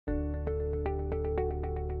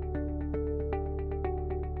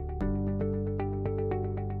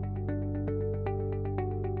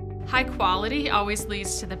High quality always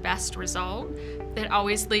leads to the best result. It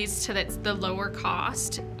always leads to the lower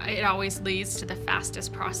cost. It always leads to the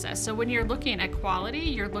fastest process. So when you're looking at quality,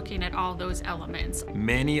 you're looking at all those elements.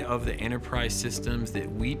 Many of the enterprise systems that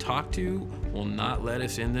we talk to will not let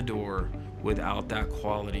us in the door without that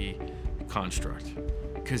quality construct.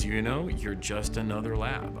 Because you're just another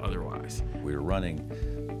lab otherwise. We were running,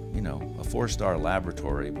 a 4-star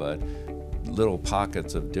laboratory, but little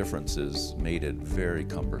pockets of differences made it very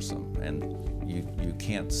cumbersome. And you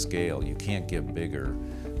can't scale, you can't get bigger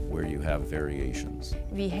where you have variations.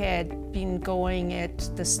 We had been going at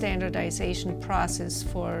the standardization process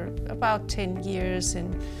for about 10 years,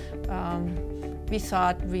 and we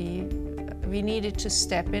thought we needed to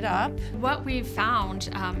step it up. What we've found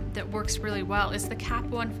that works really well is the CAP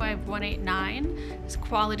 15189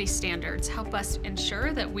 quality standards help us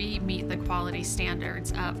ensure that we meet the quality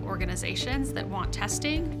standards of organizations that want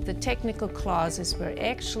testing. The technical clauses were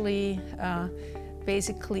actually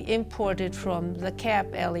basically imported from the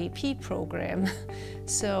CAP LAP program.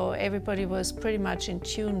 So everybody was pretty much in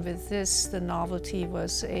tune with this. The novelty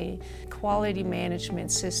was a quality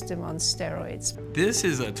management system on steroids. This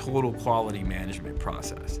is a total quality management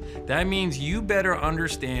process. That means you better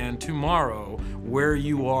understand tomorrow where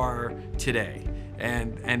you are today.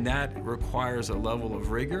 And that requires a level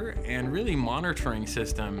of rigor and really monitoring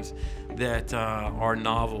systems that are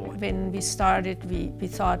novel. When we started, we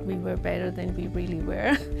thought we were better than we really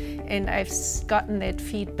were. And I've gotten that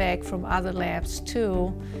feedback from other labs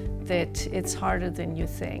too, that it's harder than you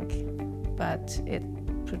think, but it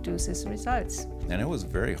produces results. And it was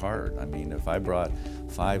very hard. I mean, if I brought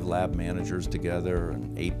 5 lab managers together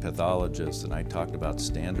and 8 pathologists and I talked about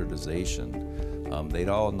standardization, they'd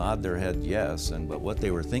all nod their head yes, but what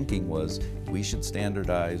they were thinking was, we should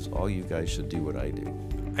standardize, all you guys should do what I do.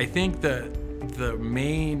 I think that the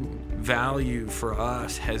main value for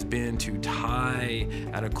us has been to tie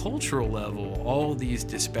at a cultural level all these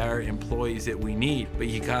disparate employees that we need, but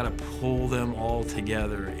you gotta pull them all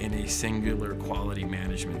together in a singular quality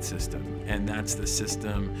management system, and that's the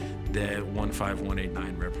system that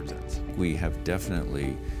 15189 represents. We have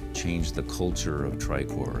definitely changed the culture of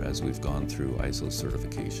TriCor as we've gone through ISO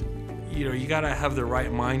certification. You gotta have the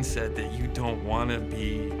right mindset that you don't wanna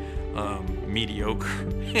be mediocre.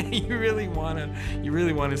 you really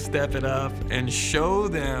wanna step it up and show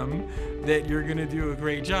them that you're gonna do a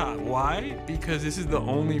great job. Why? Because this is the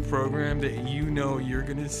only program that you're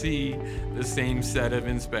gonna see the same set of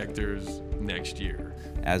inspectors next year.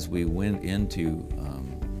 As we went into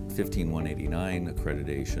 15189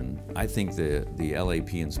 accreditation, I think the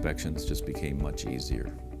LAP inspections just became much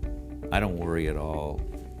easier. I don't worry at all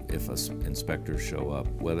if inspectors show up,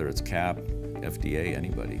 whether it's CAP, FDA,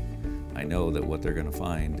 anybody. I know that what they're going to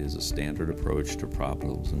find is a standard approach to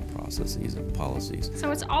problems and processes and policies.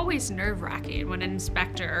 So it's always nerve-wracking when an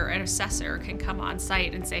inspector or an assessor can come on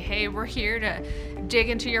site and say, hey, we're here to dig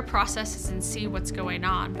into your processes and see what's going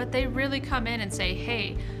on. But they really come in and say,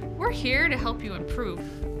 hey, we're here to help you improve.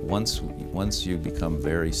 Once you become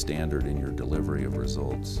very standard in your delivery of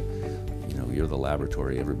results, you're the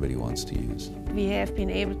laboratory everybody wants to use. We have been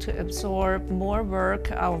able to absorb more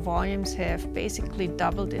work. Our volumes have basically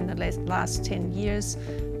doubled in the last 10 years,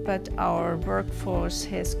 but our workforce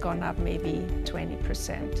has gone up maybe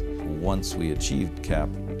 20%. Once we achieved CAP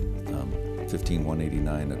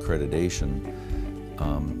 15189 accreditation,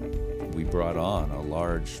 we brought on a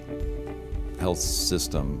large health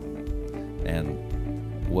system, and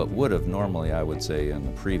what would have normally, I would say, in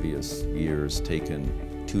the previous years taken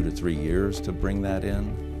 2 to 3 years to bring that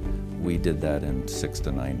in, we did that in 6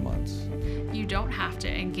 to 9 months. You don't have to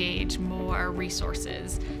engage more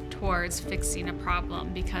resources towards fixing a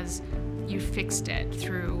problem because you fixed it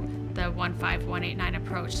through the 15189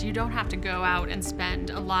 approach. You don't have to go out and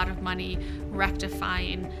spend a lot of money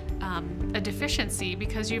rectifying a deficiency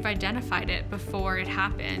because you've identified it before it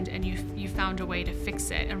happened and you found a way to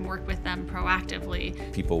fix it and work with them proactively.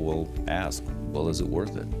 People will ask, well, is it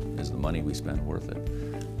worth it? Is the money we spend worth it?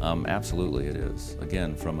 Absolutely it is.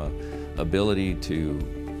 Again, from an ability to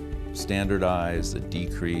standardize the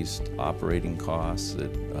decreased operating costs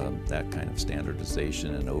that kind of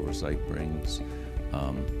standardization and oversight brings,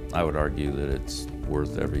 I would argue that it's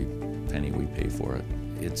worth every penny we pay for it.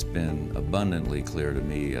 It's been abundantly clear to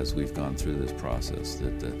me as we've gone through this process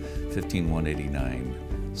that the 15189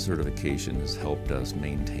 certification has helped us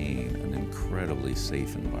maintain an incredibly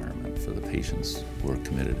safe environment for the patients we're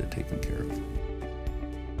committed to taking care of.